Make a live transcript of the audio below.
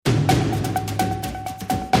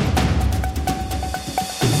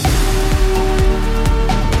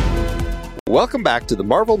Welcome back to the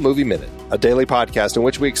Marvel Movie Minute, a daily podcast in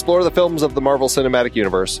which we explore the films of the Marvel Cinematic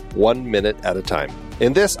Universe 1 minute at a time.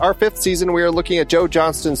 In this, our 5th season, we are looking at Joe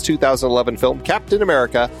Johnston's 2011 film, Captain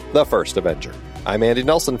America, The First Avenger. I'm Andy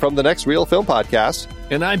Nelson from the Next Reel Film Podcast.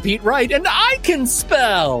 And I'm Pete Wright, and I can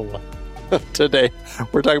spell! Today,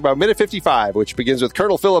 we're talking about Minute 55, which begins with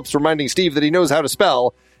Colonel Phillips reminding Steve that he knows how to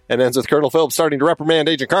spell, and ends with Colonel Phillips starting to reprimand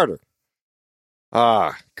Agent Carter.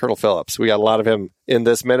 Colonel Phillips. We got a lot of him in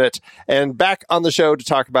this minute. And back on the show to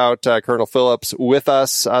talk about Colonel Phillips with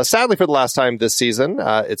us, sadly for the last time this season,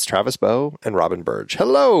 it's Travis Bowe and Robin Burge.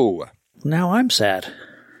 Hello. Now I'm sad.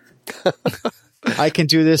 I can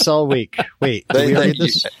do this all week. Wait, did we read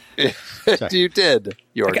this? You did.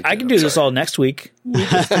 I can do this all next week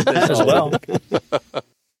as well.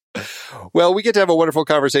 Well, we get to have a wonderful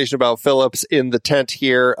conversation about Phillips in the tent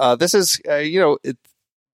here. This is,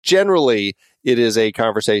 generally, it is a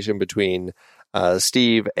conversation between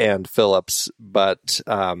Steve and Phillips, but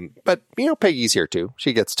Peggy's here too.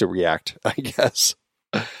 She gets to react, I guess.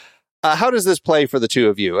 How does this play for the two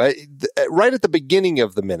of you? Right at the beginning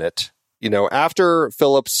of the minute, after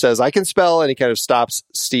Phillips says, I can spell, and he kind of stops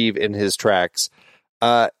Steve in his tracks.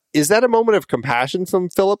 Is that a moment of compassion from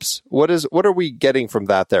Phillips? What are we getting from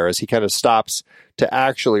that there as he kind of stops to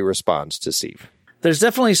actually respond to Steve? There's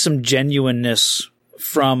definitely some genuineness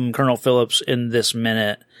from Colonel Phillips in this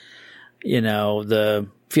minute. The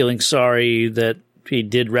feeling sorry that he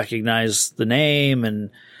did recognize the name, and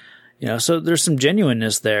so there's some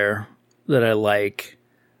genuineness there that I like.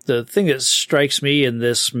 The thing that strikes me in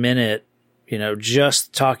this minute,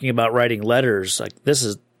 just talking about writing letters, like this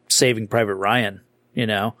is Saving Private Ryan, and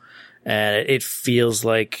it feels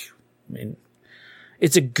like,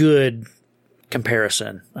 it's a good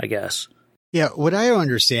comparison, I guess. Yeah, what I don't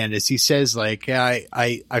understand is he says,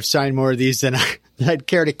 I've signed more of these than I'd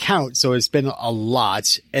care to count, so it's been a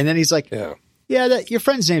lot. And then he's like, your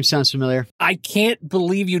friend's name sounds familiar. I can't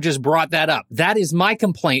believe you just brought that up. That is my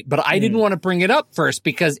complaint, but I didn't want to bring it up first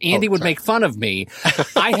because Andy would make fun of me.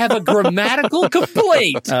 I have a grammatical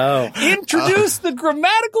complaint. Introduce the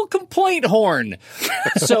grammatical complaint horn.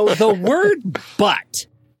 So the word but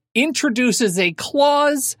introduces a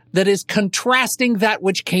clause that is contrasting that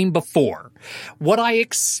which came before. What I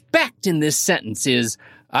expect in this sentence is,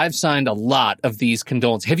 I've signed a lot of these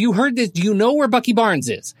condolences. Have you heard this? Do you know where Bucky Barnes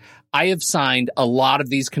is? I have signed a lot of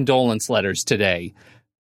these condolence letters today.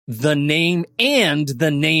 The name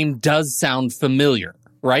does sound familiar,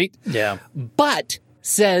 right? Yeah. But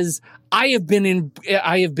says, I have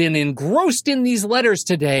been engrossed in these letters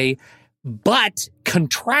today. But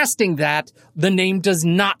contrasting that, the name does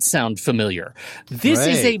not sound familiar. This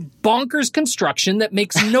is a bonkers construction that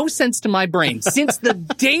makes no sense to my brain. Since the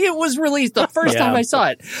day it was released, the first time I saw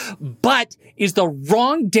it, but is the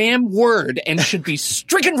wrong damn word and should be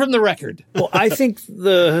stricken from the record. Well, I think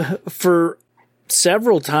for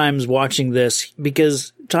several times watching this,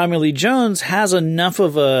 because Tommy Lee Jones has enough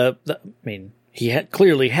of he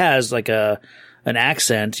clearly has like an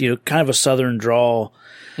accent, kind of a Southern drawl.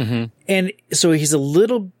 Mm-hmm. And so he's a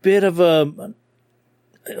little bit of a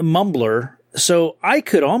mumbler. So I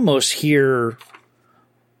could almost hear,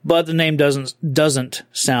 but the name doesn't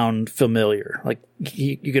sound familiar. Like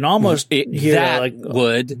you can almost hear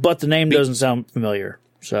that but the name doesn't sound familiar.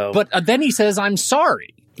 So, but then he says, "I'm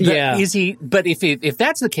sorry." Is he? But if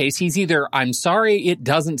that's the case, he's either I'm sorry, it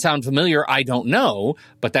doesn't sound familiar, I don't know,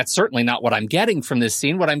 but that's certainly not what I'm getting from this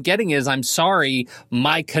scene. What I'm getting is I'm sorry,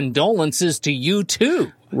 my condolences to you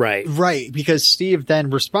too. Right, because Steve then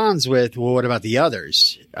responds with, well, what about the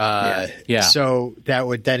others? Yeah. So that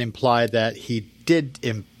would then imply that he did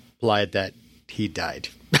imply that he died.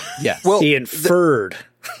 Yeah. Well, he inferred.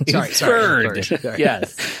 Sorry.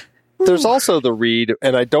 Yes. There's also the read,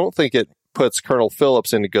 and I don't think it puts Colonel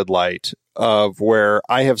Phillips in a good light, of where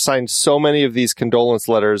I have signed so many of these condolence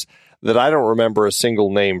letters that I don't remember a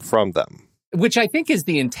single name from them. Which I think is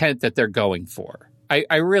the intent that they're going for.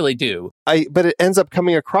 I really do. But it ends up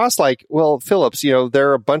coming across like, well, Phillips, there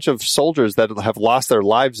are a bunch of soldiers that have lost their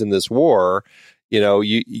lives in this war.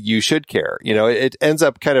 You should care. It ends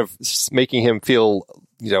up kind of making him feel,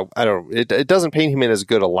 it doesn't paint him in as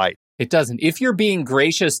good a light. It doesn't. If you're being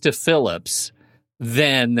gracious to Phillips,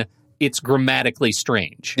 then it's grammatically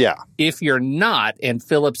strange. Yeah. If you're not, and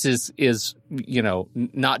Phillips is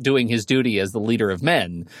not doing his duty as the leader of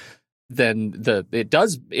men, then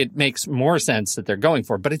it makes more sense that they're going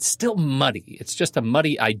for, but it's still muddy. It's just a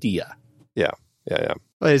muddy idea. Yeah.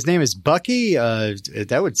 Well, his name is Bucky.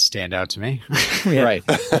 That would stand out to me. Right.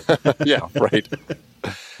 Yeah, right.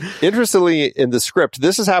 Interestingly, in the script,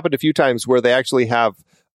 this has happened a few times where they actually have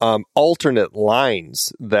alternate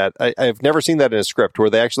lines that I've never seen that in a script, where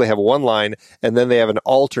they actually have one line and then they have an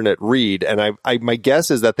alternate read. And my guess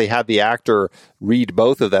is that they had the actor read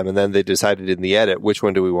both of them, and then they decided in the edit, which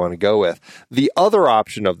one do we want to go with? The other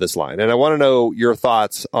option of this line, and I want to know your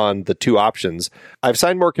thoughts on the two options: I've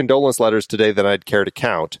signed more condolence letters today than I'd care to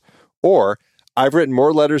count, or I've written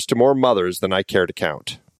more letters to more mothers than I care to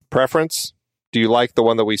count. Preference? Do you like the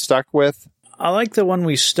one that we stuck with? I like the one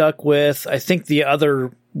we stuck with. I think the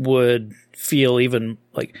other would feel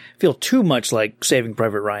too much like Saving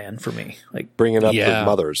Private Ryan for me. Like bringing up the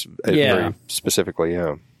mothers very specifically.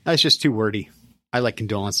 Yeah, that's just too wordy. I like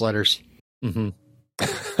condolence letters. Mm-hmm.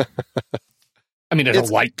 I mean, I don't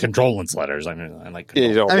like condolence letters. I mean, I like condolence.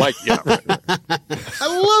 You don't like, I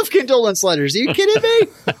love condolence letters. Are you kidding me?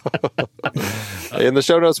 In the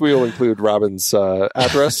show notes, we will include Robin's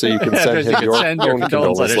address, so you can send him your own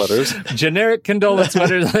condolence letters. Generic condolence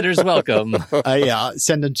letters welcome.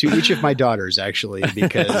 Send them to each of my daughters, actually,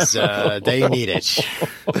 because they need it.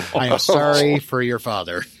 I am sorry for your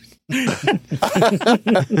father.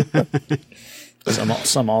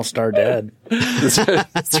 Some all-star dad.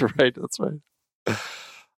 That's right.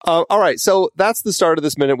 All right, so that's the start of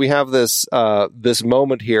this minute. We have this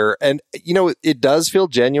moment here, and it does feel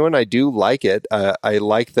genuine. I do like it. I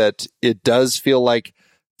like that it does feel like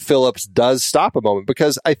Phillips does stop a moment,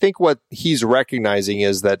 because I think what he's recognizing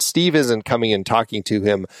is that Steve isn't coming and talking to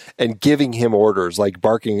him and giving him orders, like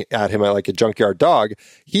barking at him like a junkyard dog.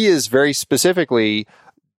 He is very specifically,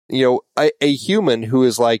 a human who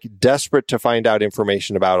is like desperate to find out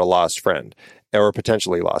information about a lost friend, or a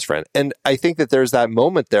potentially lost friend. And I think that there's that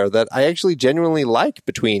moment there that I actually genuinely like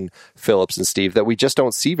between Phillips and Steve that we just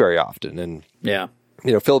don't see very often. And,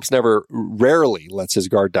 Phillips rarely lets his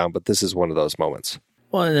guard down, but this is one of those moments.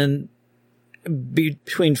 Well, and then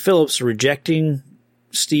between Phillips rejecting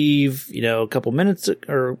Steve, a couple minutes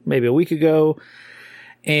or maybe a week ago,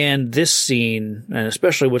 and this scene, and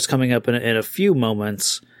especially what's coming up in a few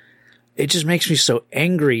moments, it just makes me so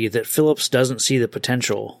angry that Phillips doesn't see the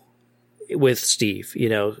potential with Steve.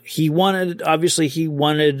 He wanted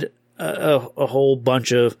a whole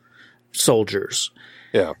bunch of soldiers.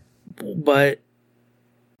 Yeah. But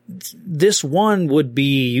this one would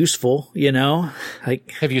be useful,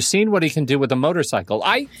 have you seen what he can do with a motorcycle?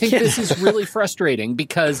 I think this is really frustrating,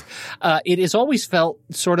 because it has always felt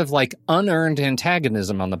sort of like unearned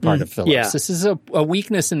antagonism on the part of Phillips. Yeah. This is a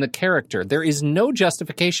weakness in the character. There is no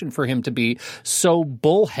justification for him to be so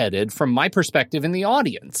bullheaded from my perspective in the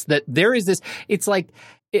audience, that there is this, it's like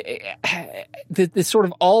this sort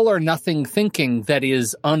of all or nothing thinking that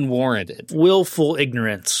is unwarranted. Willful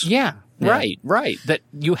ignorance. Yeah. Right. That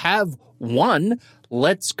you have one,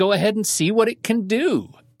 let's go ahead and see what it can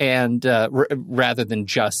do. And rather than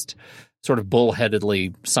just sort of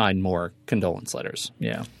bullheadedly sign more condolence letters.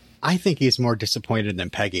 Yeah. I think he's more disappointed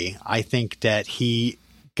than Peggy. I think that he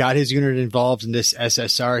got his unit involved in this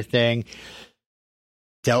SSR thing,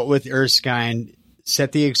 dealt with Erskine,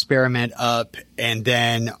 set the experiment up, and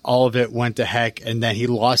then all of it went to heck. And then he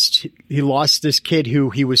lost this kid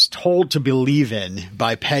who he was told to believe in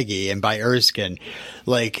by Peggy and by Erskine.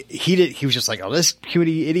 Like he was just like, oh, this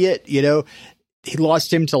cutie idiot, he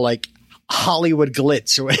lost him to like Hollywood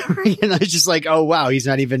glitz or whatever. It's just like, oh wow, he's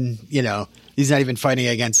not even fighting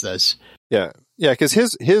against this. Yeah. Yeah, because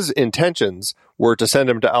his intentions were to send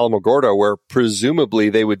him to Alamogordo, where presumably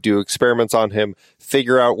they would do experiments on him,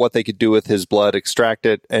 figure out what they could do with his blood, extract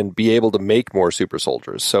it, and be able to make more super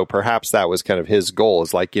soldiers. So perhaps that was kind of his goal,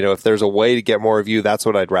 is like, if there's a way to get more of you, that's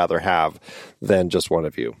what I'd rather have than just one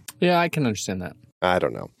of you. Yeah, I can understand that. I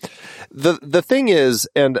don't know. The thing is,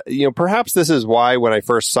 and perhaps this is why when I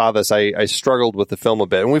first saw this, I struggled with the film a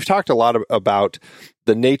bit. And we've talked a lot about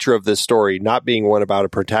the nature of this story not being one about a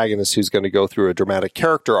protagonist who's going to go through a dramatic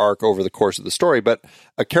character arc over the course of the story, but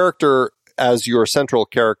a character as your central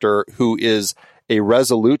character who is a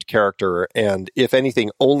resolute character, and if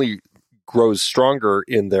anything, only grows stronger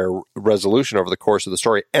in their resolution over the course of the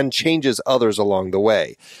story and changes others along the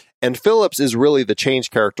way. And Phillips is really the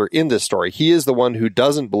change character in this story. He is the one who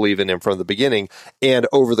doesn't believe in him from the beginning, and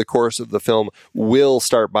over the course of the film will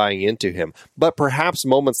start buying into him. But perhaps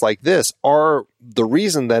moments like this are the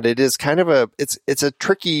reason that it is kind of it's a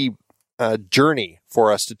tricky journey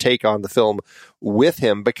for us to take on the film with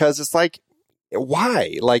him, because it's like,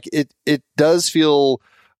 why? Like it does feel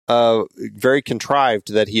very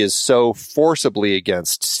contrived that he is so forcibly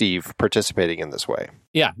against Steve participating in this way.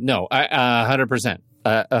 Yeah, no, 100%.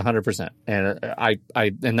 100%.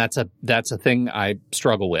 And that's a thing I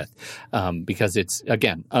struggle with, because it's,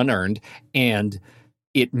 again, unearned, and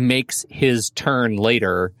it makes his turn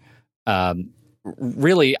later,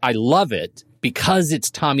 really, I love it because it's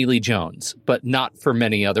Tommy Lee Jones, but not for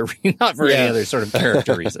any other sort of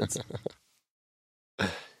character reasons.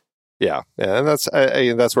 Yeah, and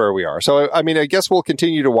that's where we are. So, I mean, I guess we'll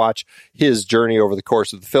continue to watch his journey over the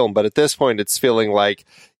course of the film, but at this point, it's feeling like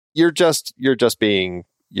you're just being,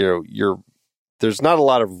 there's not a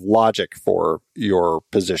lot of logic for your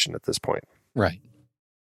position at this point. Right.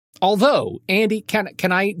 Although, Andy,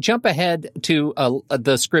 can I jump ahead to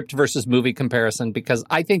the script versus movie comparison? Because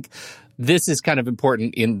I think this is kind of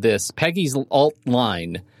important in this. Peggy's alt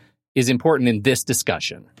line is important in this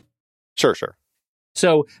discussion. Sure.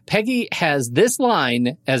 So Peggy has this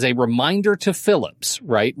line as a reminder to Phillips,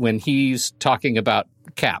 right, when he's talking about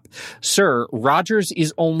Cap. Sir, Rogers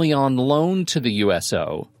is only on loan to the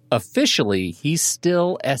USO. Officially, he's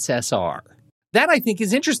still SSR. That, I think,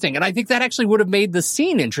 is interesting, and I think that actually would have made the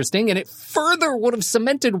scene interesting, and it further would have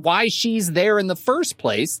cemented why she's there in the first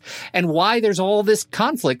place and why there's all this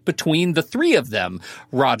conflict between the three of them,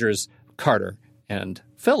 Rogers, Carter, and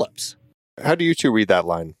Phillips. How do you two read that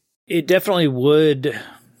line? It definitely would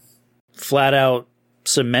flat out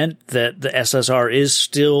cement that the SSR is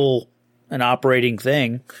still an operating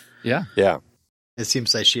thing. Yeah. It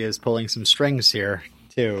seems like she is pulling some strings here,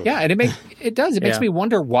 too. Yeah, and it does. It makes me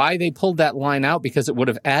wonder why they pulled that line out, because it would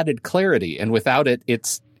have added clarity, and without it,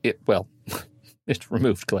 it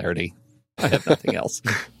removed clarity. I have nothing else.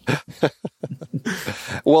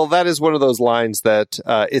 Well, that is one of those lines that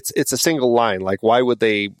it's a single line. Like, why would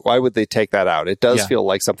they take that out? It does feel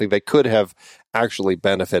like something that could have actually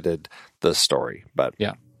benefited the story, but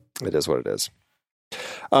it is what it is.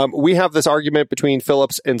 We have this argument between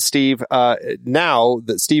Phillips and Steve. Now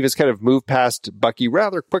that Steve has kind of moved past Bucky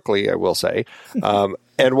rather quickly, I will say,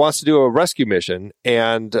 and wants to do a rescue mission.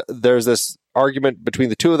 And there's this argument between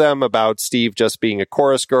the two of them about Steve just being a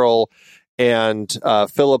chorus girl, and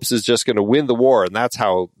Phillips is just going to win the war, and that's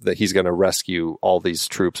how he's going to rescue all these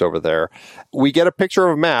troops over there. We get a picture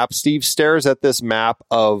of a map. Steve stares at this map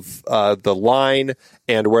of the line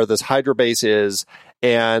and where this Hydra base is,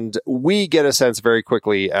 and we get a sense very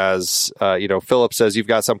quickly as, Phillips says, "You've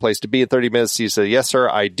got someplace to be in 30 minutes. He says, "Yes, sir,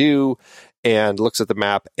 I do," and looks at the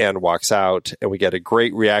map and walks out, and we get a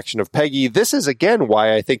great reaction of Peggy. This is, again,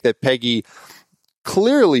 why I think that Peggy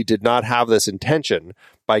clearly did not have this intention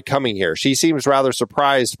by coming here. She seems rather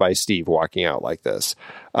surprised by Steve walking out like this.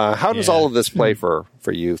 How does all of this play for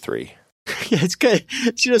you three? Yeah, it's good.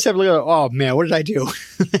 She does have a look, oh man, what did I do?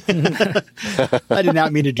 I did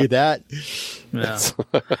not mean to do that. No.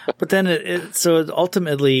 But then so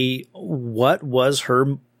ultimately, what was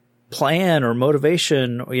her plan or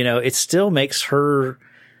motivation? It still makes her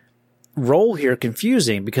role here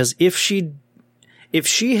confusing, because if she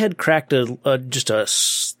had cracked just a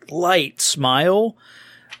slight smile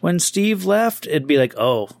when Steve left, it'd be like,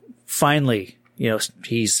 oh, finally,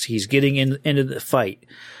 he's getting into the fight.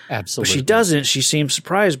 Absolutely. But she doesn't. She seems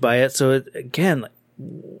surprised by it. So again,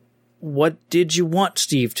 what did you want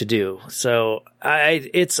Steve to do? So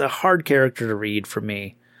it's a hard character to read for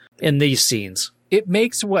me in these scenes. It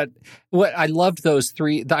makes what I loved those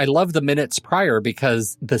three. I love the minutes prior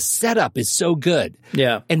because the setup is so good.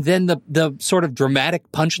 Yeah. And then the sort of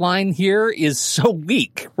dramatic punchline here is so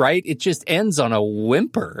weak, right? It just ends on a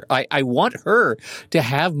whimper. I want her to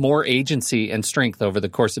have more agency and strength over the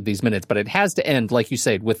course of these minutes, but it has to end, like you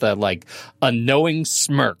said, with a knowing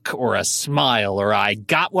smirk or a smile or I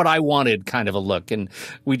got what I wanted kind of a look. And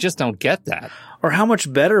we just don't get that. Or how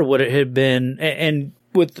much better would it have been? And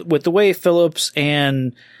with the way Phillips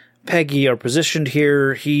and Peggy are positioned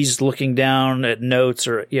here, he's looking down at notes,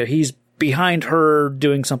 or he's behind her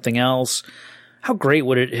doing something else. How great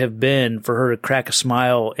would it have been for her to crack a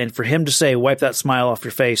smile and for him to say, "Wipe that smile off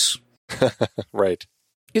your face"? Right.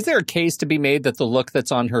 Is there a case to be made that the look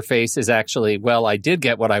that's on her face is actually, well, I did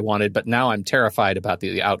get what I wanted, but now I'm terrified about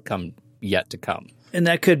the outcome yet to come? And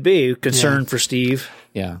that could be concern for Steve.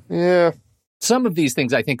 Yeah. Yeah. Some of these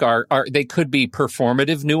things I think are they could be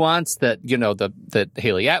performative nuance that, that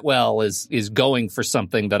Haley Atwell is going for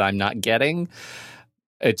something that I'm not getting.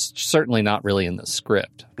 It's certainly not really in the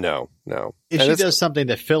script. No. If she does something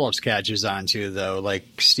that Phillips catches on to, though,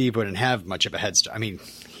 like Steve wouldn't have much of a head start. I mean,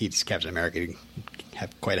 he's Captain America. He'd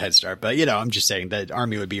have quite a head start. But, I'm just saying that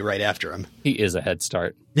Army would be right after him. He is a head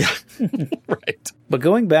start. Yeah. Right. But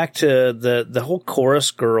going back to the whole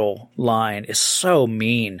chorus girl line is so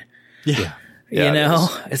mean. Yeah.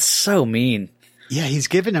 It's so mean. Yeah, he's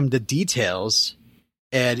giving him the details,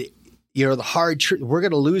 and the hard truth. We're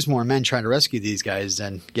going to lose more men trying to rescue these guys,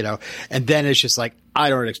 and then it's just like, I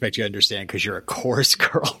don't expect you to understand because you're a chorus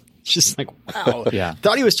girl. Just like, wow. Yeah.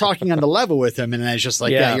 Thought he was talking on the level with him, and then it's just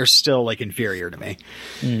like, Yeah. yeah, you're still like inferior to me.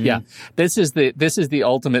 Yeah, this is the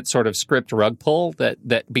ultimate sort of script rug pull that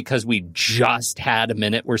because we just had a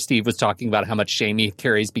minute where Steve was talking about how much shame he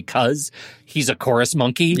carries because he's a chorus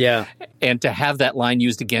monkey. Yeah. And to have that line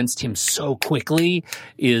used against him so quickly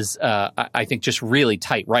is, I think, just really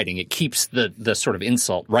tight writing. It keeps the sort of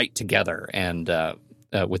insult right together and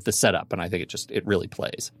with the setup, and I think it really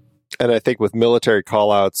plays. And I think with military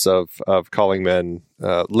call-outs of calling men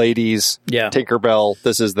ladies, Yeah. Tinkerbell,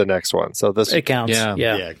 this is the next one. So this, It counts. Yeah.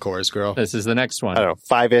 Yeah. Chorus girl. This is the next one. I don't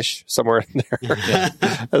know, 5-ish, somewhere in there,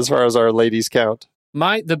 as far as our ladies count.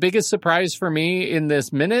 The biggest surprise for me in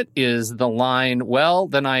this minute is the line, well,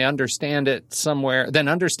 then understand it somewhere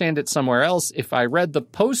else. If I read the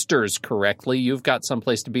posters correctly, you've got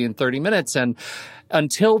someplace to be in 30 minutes. And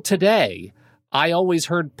until today, I always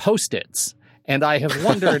heard Post-its. And I have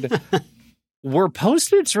wondered, were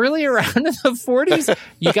Post-its really around in the 40s?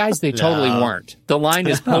 You guys, they totally weren't. The line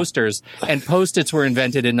is posters, and Post-its were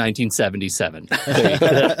invented in 1977. There you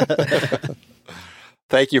go.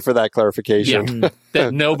 Thank you for that clarification. Yeah,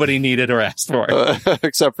 that nobody needed or asked for.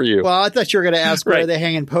 Except for you. Well, I thought you were going to ask where Right. are they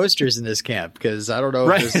hanging posters in this camp, because I don't know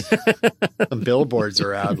if there's some billboards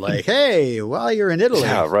around like, hey, while you're in Italy,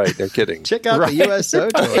 Yeah, right. No kidding. check out the USO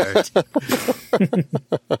tour.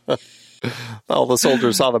 All the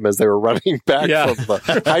soldiers saw them as they were running back Yeah. from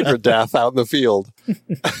the Hydra death out in the field.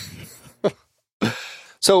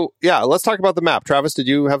 So, yeah, let's talk about the map. Travis, did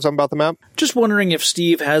you have something about the map? Just wondering if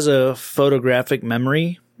Steve has a photographic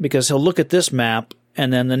memory, because he'll look at this map,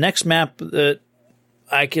 and then the next map that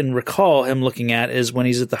I can recall him looking at is when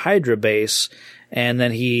he's at the Hydra base, and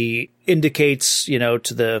then he indicates, to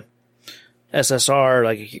the SSR,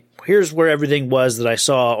 like, here's where everything was that I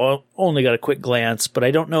saw. Only got a quick glance, but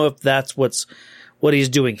I don't know if that's what he's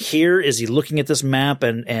doing here. Is he looking at this map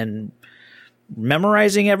and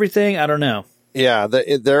memorizing everything? I don't know. Yeah,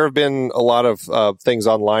 there have been a lot of things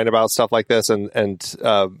online about stuff like this, and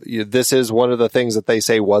this is one of the things that they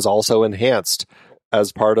say was also enhanced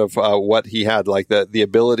as part of what he had, like the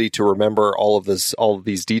ability to remember all of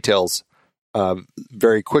these details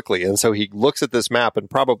very quickly. And so he looks at this map and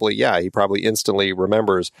he probably instantly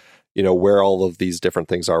remembers, where all of these different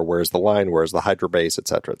things are. Where's the line? Where's the Hydra base, et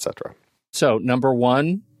cetera, et cetera. So, number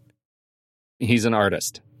one, he's an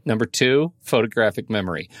artist. Number two, photographic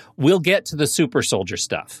memory. We'll get to the super soldier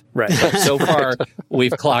stuff. Right. So far,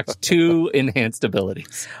 we've clocked 2 enhanced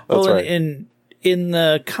abilities. That's right. in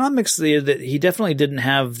the comics, he definitely didn't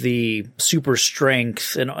have the super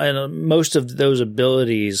strength and most of those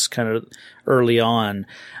abilities kind of early on,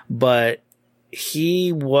 but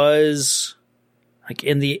he was like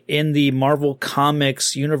in the Marvel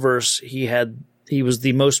Comics universe, he was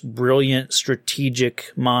the most brilliant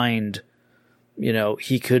strategic mind.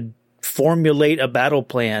 He could formulate a battle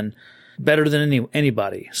plan better than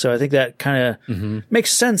anybody. So I think that kind of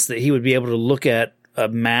makes sense that he would be able to look at a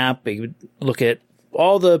map. He would look at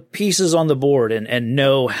all the pieces on the board and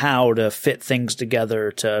know how to fit things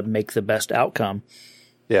together to make the best outcome.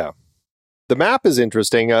 Yeah. The map is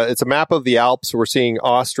interesting. It's a map of the Alps. We're seeing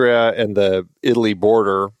Austria and the Italy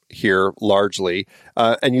border here largely.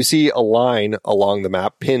 And you see a line along the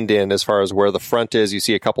map pinned in as far as where the front is. You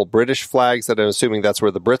see a couple British flags that I'm assuming that's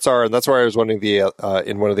where the Brits are. And that's why I was wondering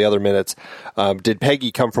in one of the other minutes, did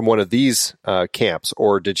Peggy come from one of these camps,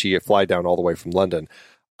 or did she fly down all the way from London?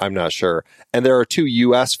 I'm not sure. And there are 2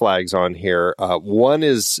 U.S. flags on here. One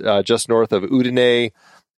is just north of Udine,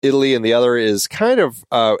 Italy, and the other is kind of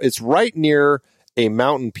it's right near a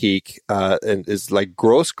mountain peak and is like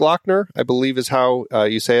Grossglockner, I believe is how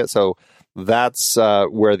you say it. So that's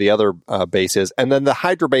where the other base is, and then the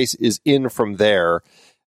Hydra base is in from there,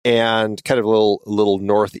 and kind of a little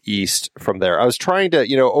northeast from there. I was trying to,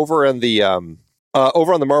 over on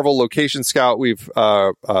the Marvel Location Scout, we've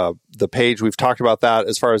the page, we've talked about that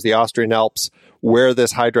as far as the Austrian Alps, where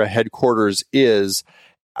this Hydra headquarters is.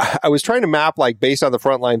 I was trying to map, like, based on the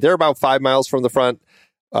front line. They're about 5 miles from the front.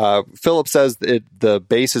 Philip says the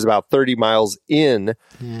base is about 30 miles in,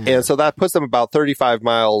 and so that puts them about 35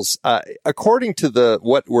 miles. According to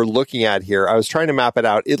what we're looking at here, I was trying to map it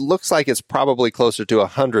out. It looks like it's probably closer to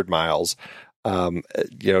 100 miles.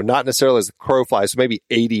 Not necessarily as the crow flies, so maybe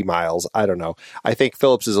 80 miles. I don't know. I think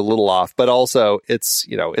Phillips is a little off, but also it's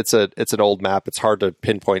an old map. It's hard to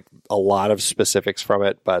pinpoint a lot of specifics from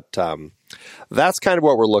it, but that's kind of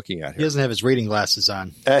what we're looking at He here. doesn't have his reading glasses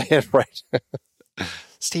on. Right.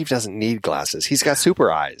 Steve doesn't need glasses. He's got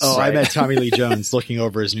super eyes. Oh, right? I met Tommy Lee Jones looking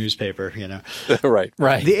over his newspaper, Right.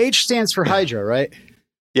 The H stands for Hydra, right?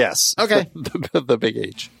 Yes. Okay. the big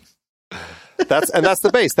H. That's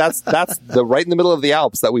the base. That's the right in the middle of the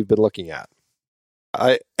Alps that we've been looking at.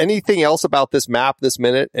 Anything else about this map, this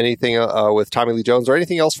minute? Anything with Tommy Lee Jones, or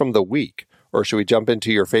anything else from the week? Or should we jump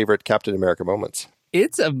into your favorite Captain America moments?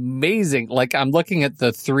 It's amazing. Like, I'm looking at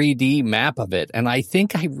the 3D map of it, and I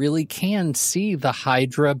think I really can see the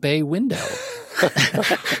Hydra Bay window.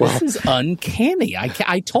 This is uncanny.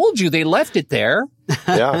 I told you they left it there.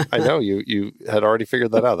 Yeah, I know. You had already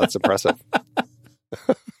figured that out. That's impressive.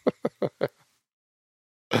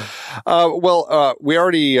 We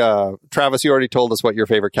already, Travis, you already told us what your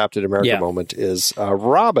favorite Captain America moment is.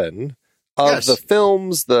 Robin, of the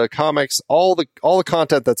films, the comics, all the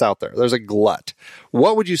content that's out there, there's a glut.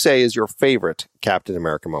 What would you say is your favorite Captain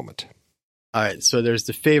America moment? All right, so there's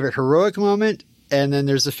the favorite heroic moment, and then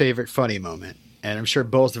there's the favorite funny moment. And I'm sure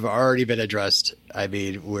both have already been addressed. I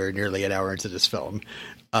mean, we're nearly an hour into this film.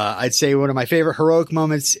 I'd say one of my favorite heroic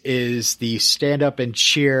moments is the stand up and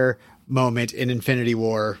cheer moment in Infinity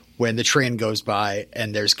War when the train goes by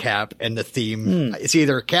and there's Cap and the theme. It's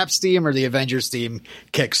either Cap's theme or the Avengers theme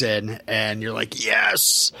kicks in and you're like,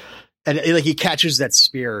 yes. And like he catches that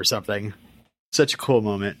spear or something. Such a cool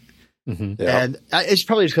moment. Mm-hmm. Yeah. And it's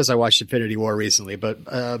probably just because I watched Infinity War recently, but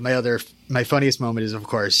my funniest moment is, of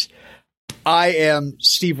course, I am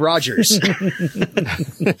Steve Rogers.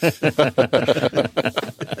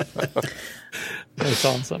 That's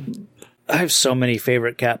awesome. I have so many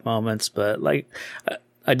favorite Cap moments, but like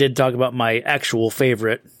I did talk about my actual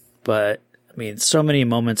favorite, but I mean, so many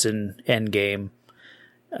moments in Endgame.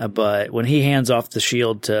 But when he hands off the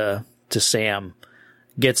shield to Sam,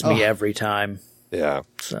 gets me every time. Yeah.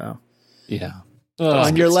 So, yeah.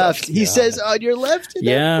 On your left. He says on your left.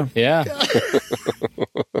 Yeah. Yeah.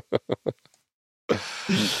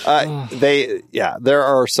 There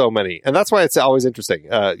are so many, and that's why it's always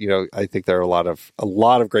interesting. I think there are a lot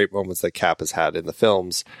of great moments that Cap has had in the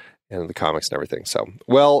films and in the comics and everything. So,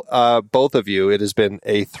 both of you, it has been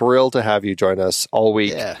a thrill to have you join us all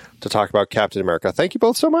week to talk about Captain America. Thank you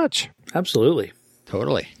both so much. Absolutely.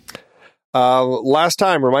 Totally. Last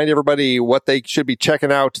time, remind everybody what they should be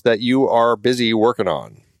checking out that you are busy working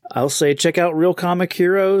on. I'll say check out Real Comic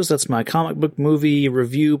Heroes. That's my comic book movie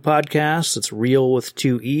review podcast. It's real with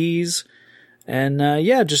 2 E's. And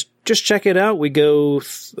just check it out. We go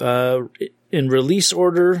in release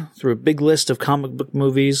order through a big list of comic book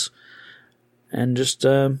movies and just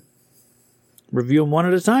review them one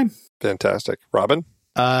at a time. Fantastic. Robin?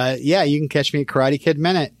 You can catch me at Karate Kid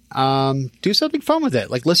Minute. Do something fun with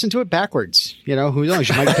it. Like listen to it backwards. You know, who knows?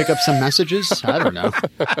 You might pick up some messages. I don't know.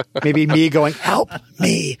 Maybe me going, help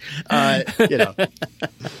me. Well,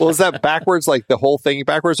 is that backwards, like the whole thing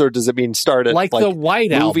backwards, or does it mean start at like the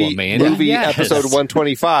White Album, man? Movie episode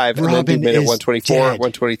 125 and then do minute 124,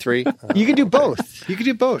 123? You can do both.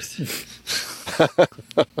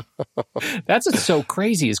 That's what's so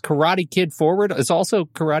crazy. Is Karate Kid forward? It's also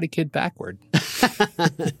Karate Kid backward.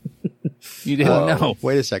 You didn't know.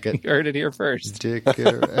 Wait a second. You heard it here first. No.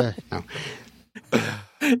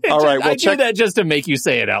 All right. I do that just to make you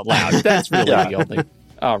say it out loud. That's really the only.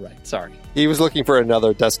 All right. Sorry. He was looking for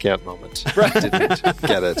another Descant moment. Right. Didn't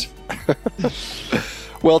get it.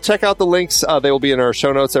 Well, check out the links. They will be in our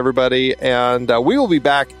show notes, everybody. And we will be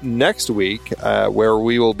back next week where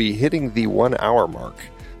we will be hitting the 1 hour mark.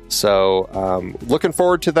 So looking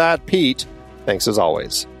forward to that. Pete, thanks as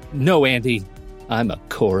always. No, Andy. I'm a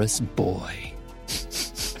chorus boy.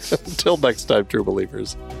 Until next time, true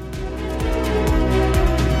believers.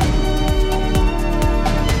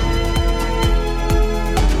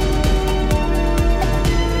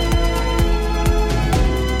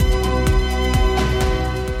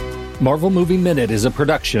 Marvel Movie Minute is a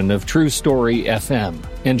production of True Story FM.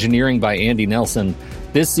 Engineering by Andy Nelson.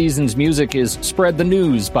 This season's music is Spread the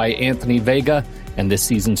News by Anthony Vega. And this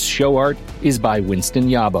season's show art is by Winston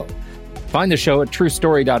Yabo. Find the show at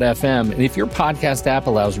truestory.fm, and if your podcast app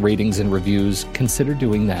allows ratings and reviews, consider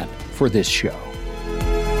doing that for this show.